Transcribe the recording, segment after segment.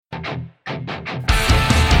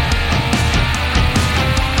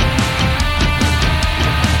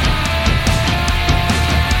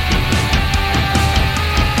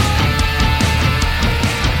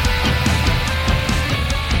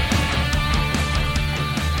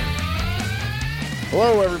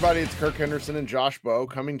Hello, everybody. It's Kirk Henderson and Josh Bowe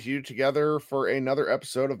coming to you together for another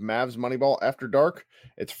episode of Mavs Moneyball After Dark.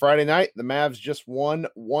 It's Friday night. The Mavs just won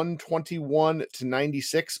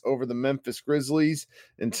 121-96 over the Memphis Grizzlies.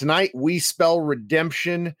 And tonight we spell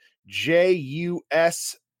redemption Justin.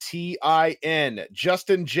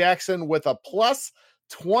 Justin Jackson with a plus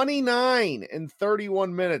 29 in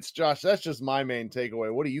 31 minutes. Josh, that's just my main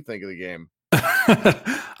takeaway. What do you think of the game?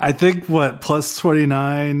 I think plus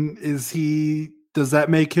 29 does that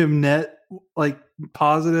make him net like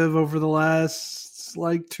positive over the last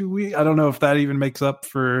 2 weeks? I don't know if that even makes up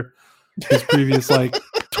for his previous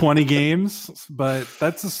 20 games, but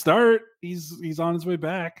that's a start. He's on his way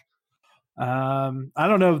back. I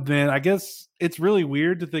don't know, man. I guess it's really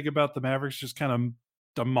weird to think about the Mavericks just kind of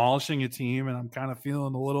demolishing a team, and I'm kind of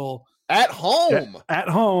feeling a little at home, and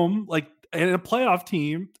a playoff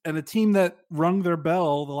team and a team that rung their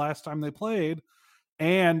bell the last time they played.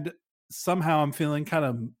 And somehow I'm feeling kind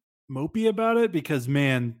of mopey about it because,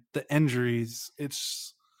 man, the injuries,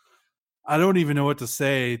 I don't even know what to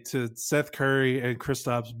say to Seth Curry and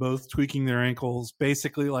Kristaps both tweaking their ankles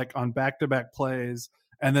basically on back-to-back plays,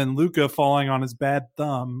 and then Luka falling on his bad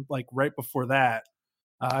thumb right before that.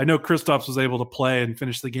 I know Kristaps was able to play and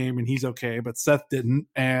finish the game and he's okay, but Seth didn't.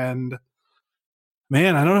 And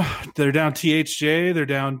man, I don't know. They're down THJ. They're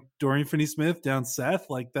down Dorian Finney-Smith, down Seth.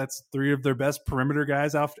 That's three of their best perimeter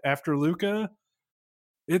guys after Luka.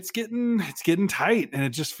 It's getting tight, and it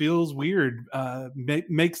just feels weird.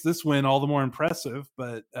 Makes this win all the more impressive.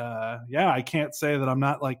 But I can't say that I'm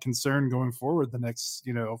not concerned going forward the next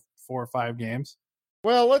 4 or 5 games.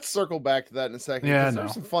 Well, let's circle back to that in a second. Yeah,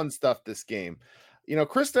 there's some fun stuff this game.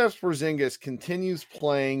 Kristaps Porzingis continues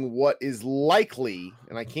playing what is likely,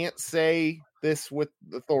 and I can't say this with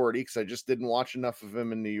authority because I just didn't watch enough of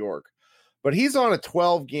him in New York, but he's on a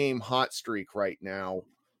 12-game hot streak right now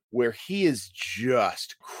where he is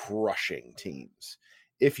just crushing teams.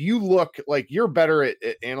 If you look, you're better at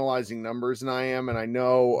analyzing numbers than I am, and I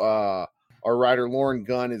know our writer Lauren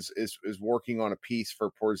Gunn is working on a piece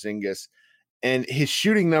for Porzingis, and his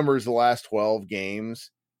shooting numbers the last 12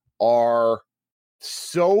 games are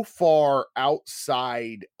so far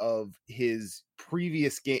outside of his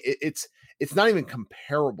previous game. It's not even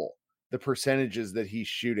comparable, the percentages that he's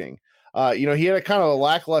shooting. He had a kind of a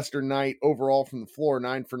lackluster night overall from the floor,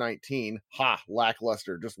 9 for 19.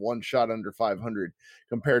 Lackluster, just one shot under 500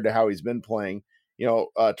 compared to how he's been playing.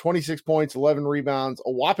 26 points, 11 rebounds,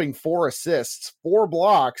 a whopping 4 assists, 4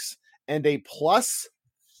 blocks, and a plus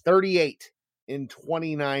 38 in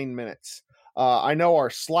 29 minutes. I know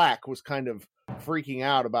our Slack was kind of freaking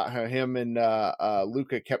out about how him and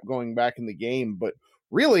Luka kept going back in the game, but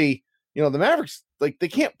really, the Mavericks, they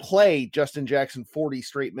can't play Justin Jackson 40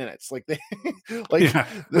 straight minutes.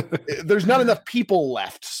 There's not enough people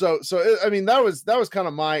left. So I mean, that was kind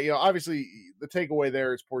of my, obviously the takeaway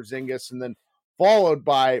there is Porzingis, and then followed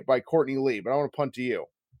by Courtney Lee. But I want to punt to you.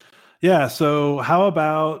 Yeah. So how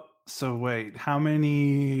about? So wait, how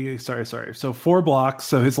many? Sorry. So 4 blocks.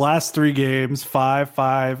 So his last 3 games, 5,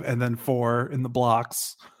 and then 4 in the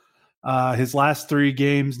blocks. His last 3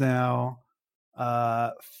 games now,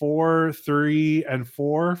 4, 3, and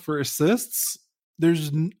 4 for assists.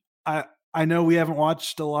 I know we haven't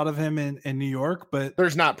watched a lot of him in New York, but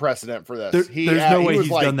there's not precedent for this. There's no way he's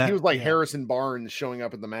done that. He was Harrison Barnes showing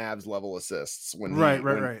up at the Mavs level assists when right.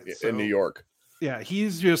 In New York. Yeah,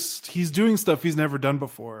 he's doing stuff he's never done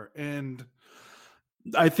before. And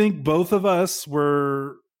I think both of us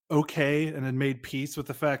were okay and had made peace with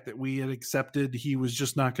the fact that we had accepted he was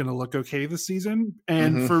just not going to look okay this season.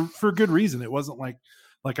 And for good reason. It wasn't like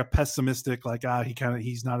a pessimistic,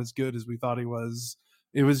 he's not as good as we thought he was.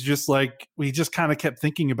 It was just we just kind of kept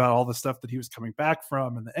thinking about all the stuff that he was coming back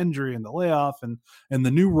from, and the injury and the layoff and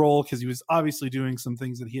the new role, because he was obviously doing some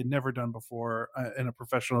things that he had never done before in a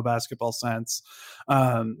professional basketball sense.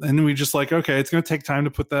 And we just okay, it's going to take time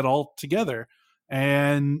to put that all together.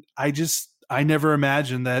 And I never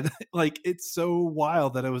imagined that. It's so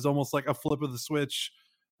wild that it was almost like a flip of the switch.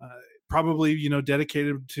 Probably,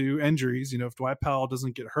 dedicated to injuries. If Dwight Powell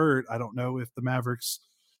doesn't get hurt, I don't know if the Mavericks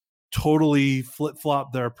totally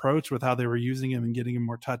flip-flop their approach with how they were using him and getting him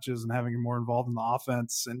more touches and having him more involved in the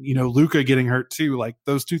offense. And, Luka getting hurt too,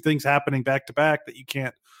 those 2 things happening back to back that you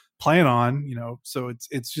can't plan on, so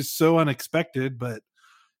it's just so unexpected, but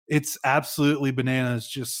it's absolutely bananas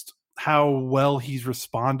just how well he's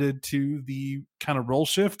responded to the kind of role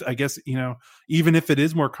shift. I guess, even if it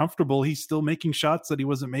is more comfortable, he's still making shots that he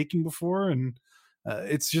wasn't making before. And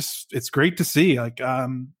it's great to see.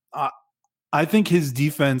 I think his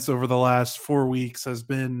defense over the last 4 weeks has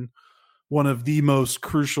been one of the most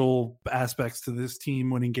crucial aspects to this team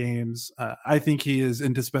winning games. I think he is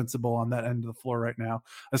indispensable on that end of the floor right now,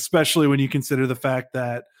 especially when you consider the fact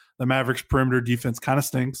that the Mavericks perimeter defense kind of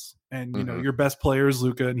stinks. And, you know, your best player is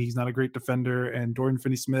Luka, and he's not a great defender. And Dorian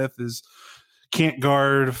Finney-Smith can't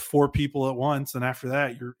guard 4 people at once. And after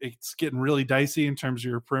that, it's getting really dicey in terms of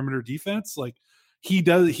your perimeter defense. Like, he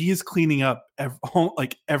is cleaning up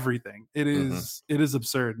everything. It is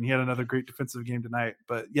absurd. And he had another great defensive game tonight.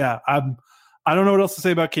 But yeah, I don't know what else to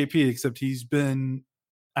say about KP, except he's been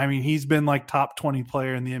like top 20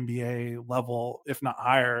 player in the NBA level, if not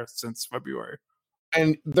higher, since February.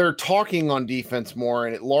 And they're talking on defense more,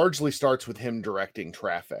 and it largely starts with him directing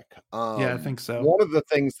traffic. Yeah, I think so. One of the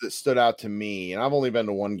things that stood out to me, and I've only been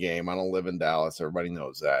to one game, I don't live in Dallas, everybody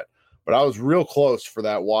knows that, but I was real close for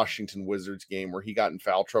that Washington Wizards game where he got in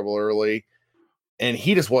foul trouble early, and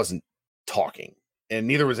he just wasn't talking, and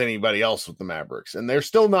neither was anybody else with the Mavericks. And they're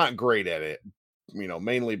still not great at it, you know,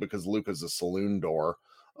 mainly because Luka's a saloon door.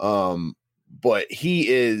 But he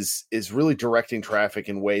is really directing traffic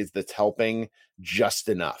in ways that's helping just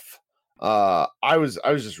enough. I was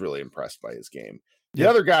just really impressed by his game. The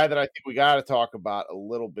other guy that I think we got to talk about a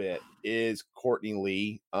little bit is Courtney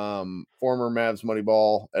Lee, former Mavs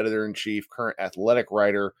Moneyball editor-in-chief, current athletic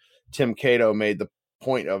writer. Tim Cato made the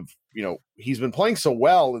point of, you know, he's been playing so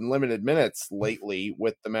well in limited minutes lately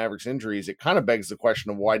with the Mavericks injuries. It kind of begs the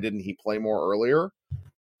question of why didn't he play more earlier?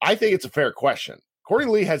 I think it's a fair question.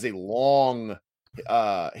 Courtney Lee has a long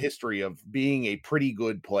history of being a pretty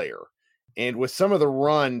good player. And with some of the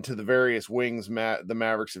run to the various wings the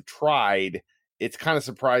Mavericks have tried, it's kind of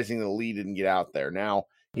surprising that Lee didn't get out there. Now,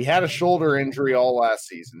 he had a shoulder injury all last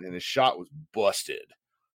season, and his shot was busted.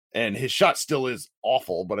 And his shot still is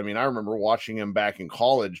awful, but I mean, I remember watching him back in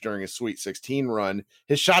college during his Sweet 16 run.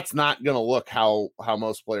 His shot's not going to look how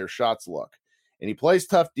most players' shots look. And he plays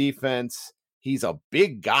tough defense. He's a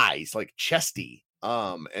big guy. He's like chesty.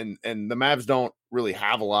 And the Mavs don't really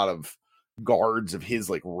have a lot of guards of his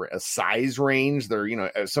like size range. They're, you know,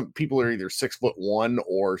 some people are either 6'1"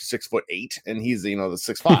 or 6'8", and he's, you know, the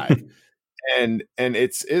 6'5". and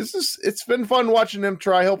it's been fun watching him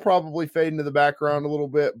try. He'll probably fade into the background a little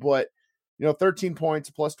bit, but you know, 13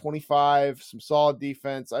 points plus 25, some solid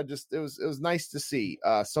defense. It was nice to see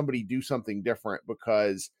somebody do something different,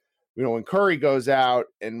 because you know, when Curry goes out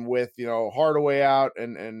and with, you know, Hardaway out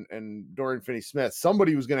and Dorian Finney-Smith,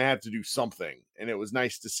 somebody was going to have to do something. And it was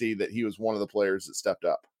nice to see that he was one of the players that stepped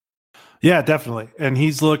up. Yeah, definitely. And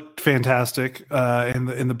he's looked fantastic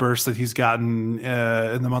in the burst that he's gotten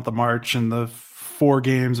in the month of March and the 4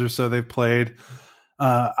 games or so they've played.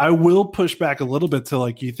 I will push back a little bit to,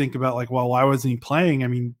 like, you think about, like, well, why wasn't he playing? I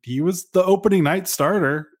mean, he was the opening night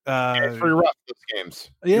starter. It's pretty rough, those games.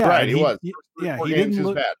 Yeah, you're right, he was. He didn't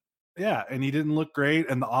look bad. Yeah, and he didn't look great,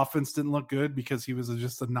 and the offense didn't look good because he was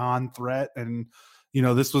just a non-threat. And, you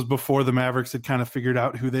know, this was before the Mavericks had kind of figured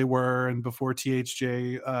out who they were and before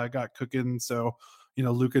THJ got cooking. So, you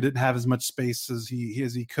know, Luka didn't have as much space as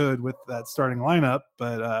he could with that starting lineup.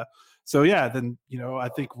 But so, yeah, then, you know, I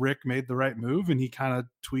think Rick made the right move, and he kind of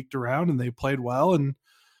tweaked around, and they played well. And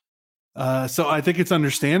so I think it's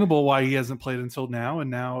understandable why he hasn't played until now.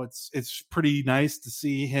 And now it's pretty nice to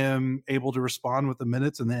see him able to respond with the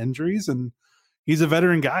minutes and the injuries. And he's a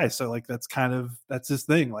veteran guy. So, like, that's his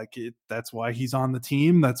thing. Like, that's why he's on the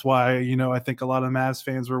team. That's why, you know, I think a lot of Mavs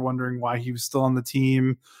fans were wondering why he was still on the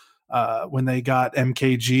team when they got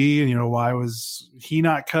MKG, and, you know, why was he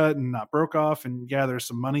not cut and not broke off? And yeah, there's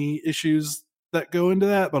some money issues that go into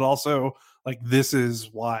that, but also, like, this is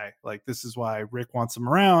why Rick wants him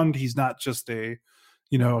around. He's not just a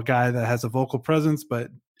guy that has a vocal presence, but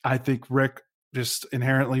I think Rick just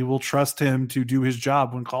inherently will trust him to do his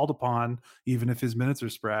job when called upon, even if his minutes are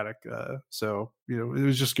sporadic. So, you know, it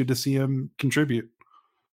was just good to see him contribute.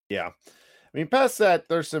 Yeah. I mean, past that,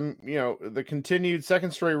 there's some, you know, the continued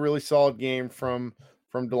second straight really solid game from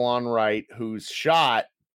DeLon Wright, whose shot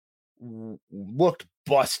looked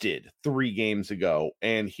busted 3 games ago,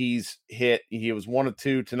 and he was 1 of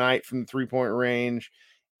 2 tonight from the 3-point range,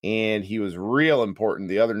 and he was real important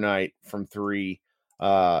the other night from 3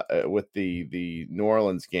 with the New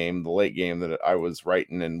Orleans game, the late game that I was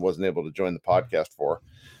writing and wasn't able to join the podcast for.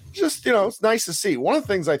 Just, you know, it's nice to see. One of the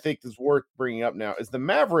things I think is worth bringing up now is the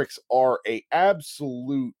Mavericks are a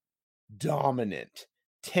absolute dominant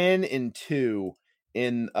 10-2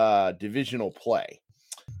 in divisional play.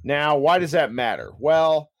 Now, why does that matter?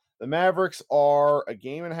 Well, the Mavericks are a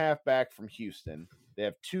game and a half back from Houston. They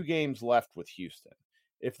have 2 games left with Houston.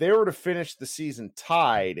 If they were to finish the season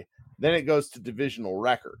tied, then it goes to divisional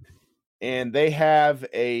record. And they have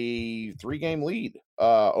a 3-game lead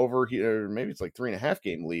over here. Maybe it's like 3.5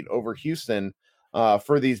 game lead over Houston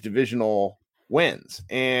for these divisional wins.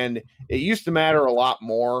 And it used to matter a lot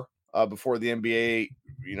more before the NBA,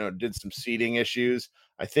 did some seeding issues.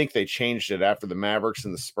 I think they changed it after the Mavericks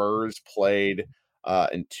and the Spurs played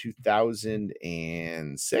in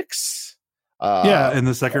 2006. In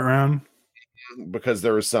the second round, because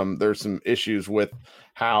there's some issues with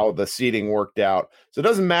how the seeding worked out. So it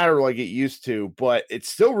doesn't matter like it used to, but it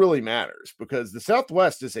still really matters because the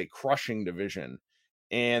Southwest is a crushing division.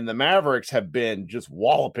 And the Mavericks have been just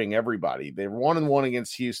walloping everybody. They're 1-1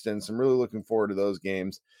 against Houston. So I'm really looking forward to those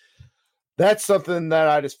games. That's something that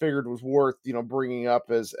I just figured was worth, bringing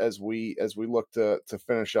up as we look to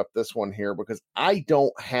finish up this one here, because I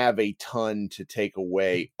don't have a ton to take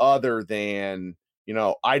away other than,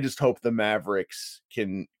 I just hope the Mavericks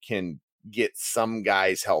can get some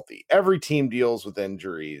guys healthy. Every team deals with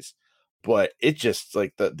injuries, but it just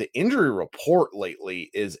like the injury report lately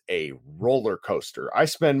is a roller coaster. I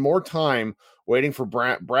spend more time waiting for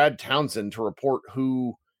Brad Townsend to report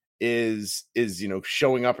who is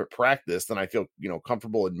showing up at practice than I feel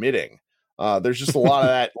comfortable admitting. There's just a lot of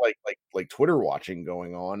that like Twitter watching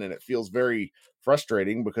going on, and it feels very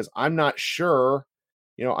frustrating because I'm not sure.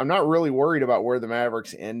 I'm not really worried about where the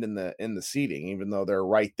Mavericks end in the seeding, even though they're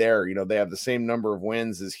right there. They have the same number of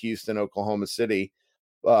wins as Houston, Oklahoma City.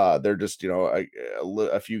 They're just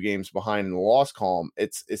a few games behind in the loss column.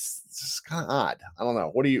 It's just kind of odd. I don't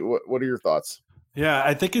know. What are your thoughts? Yeah,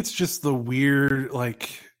 I think it's just the weird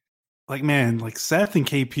man, like Seth and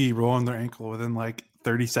KP rolling their ankle within like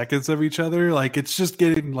 30 seconds of each other. Like it's just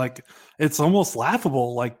getting like it's almost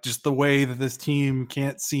laughable. Like just the way that this team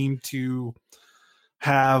can't seem to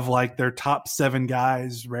have like their top 7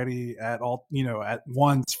 guys ready at all, at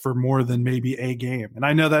once for more than maybe a game. And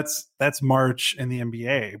I know that's March in the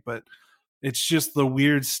NBA, but it's just the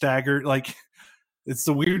weird stagger. Like it's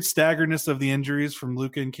the weird staggerness of the injuries from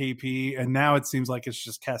Luka and KP. And now it seems like it's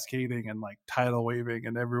just cascading and like tidal waving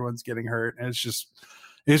and everyone's getting hurt. And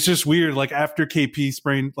it's just weird. Like after KP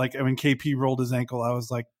sprained, KP rolled his ankle, I was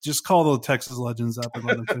like, just call the Texas Legends up and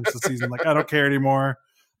let them finish the season. Like, I don't care anymore.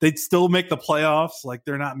 They'd still make the playoffs. Like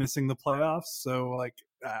they're not missing the playoffs. So like,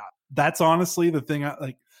 that's honestly the thing.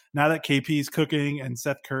 Like now that KP is cooking and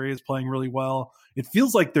Seth Curry is playing really well, it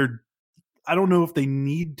feels like I don't know if they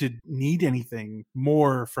need anything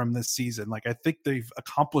more from this season. Like I think they've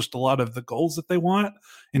accomplished a lot of the goals that they want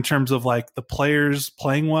in terms of like the players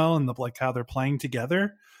playing well and like how they're playing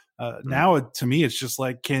together. Now to me, it's just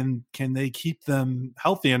like, can they keep them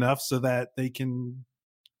healthy enough so that they can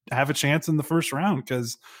have a chance in the first round?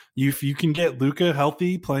 Because if you can get Luka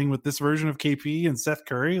healthy playing with this version of KP and Seth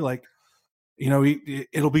Curry, like,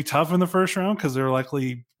 it'll be tough in the first round because they're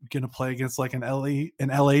likely going to play against like an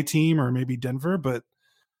LA team or maybe Denver. But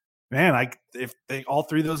man, if all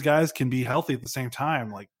 3 of those guys can be healthy at the same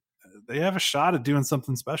time, like they have a shot at doing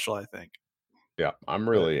something special, I think. Yeah,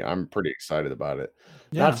 I'm pretty excited about it.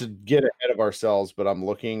 Yeah. Not to get ahead of ourselves, but I'm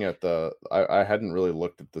looking at I hadn't really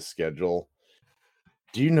looked at the schedule.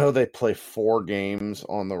 Do you know they play 4 games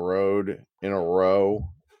on the road in a row?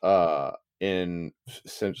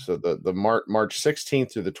 Since the March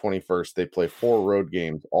 16th through the 21st, they play 4 road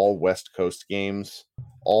games, all West Coast games,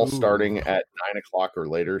 all starting at 9:00 or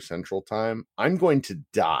later Central Time. I'm going to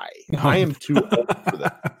die. I am too old for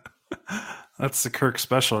that. That's the Kirk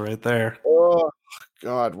special right there. Oh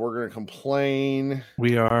God, we're gonna complain.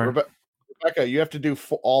 We are. Rebecca, you have to do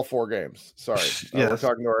all 4 games. Sorry, we're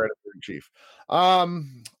talking to our editor-in-chief. I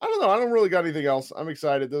don't know. I don't really got anything else. I'm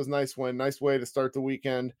excited. That was a nice win. Nice way to start the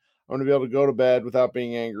weekend. I'm going to be able to go to bed without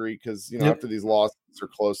being angry because, after these losses are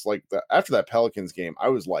close, like after that Pelicans game, I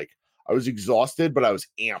was exhausted, but I was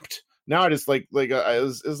amped. Now I just it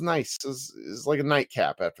was nice. It was like a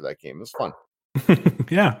nightcap after that game. It was fun.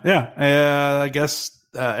 Yeah. I guess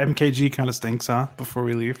MKG kind of stinks, huh? Before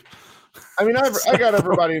we leave. I mean, I got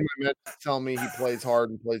everybody in my meds telling me he plays hard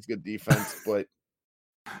and plays good defense, but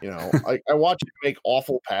I watch him make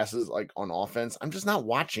awful passes like on offense. I'm just not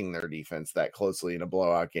watching their defense that closely in a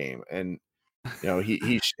blowout game. And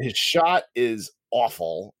his shot is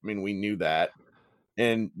awful. I mean, we knew that,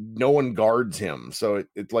 and no one guards him. So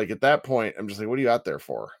it's like at that point, I'm just like, what are you out there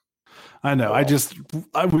for? I know. We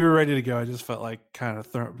were ready to go. I just felt like kind of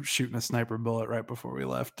shooting a sniper bullet right before we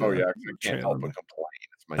left. Oh yeah, I can't help but complain.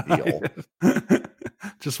 It's my deal.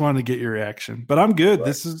 Just wanted to get your reaction, but I'm good. Right.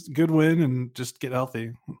 This is a good win, and just get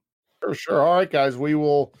healthy. Sure. All right, guys. We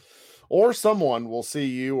will, or someone will see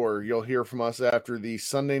you, or you'll hear from us after the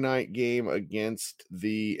Sunday night game against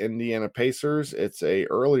the Indiana Pacers. It's a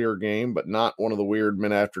earlier game, but not one of the weird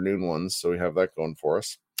mid-afternoon ones, so we have that going for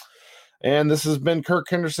us. And this has been Kirk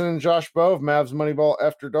Henderson and Josh Bowe of Mavs Moneyball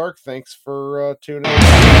After Dark. Thanks for tuning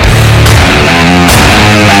in.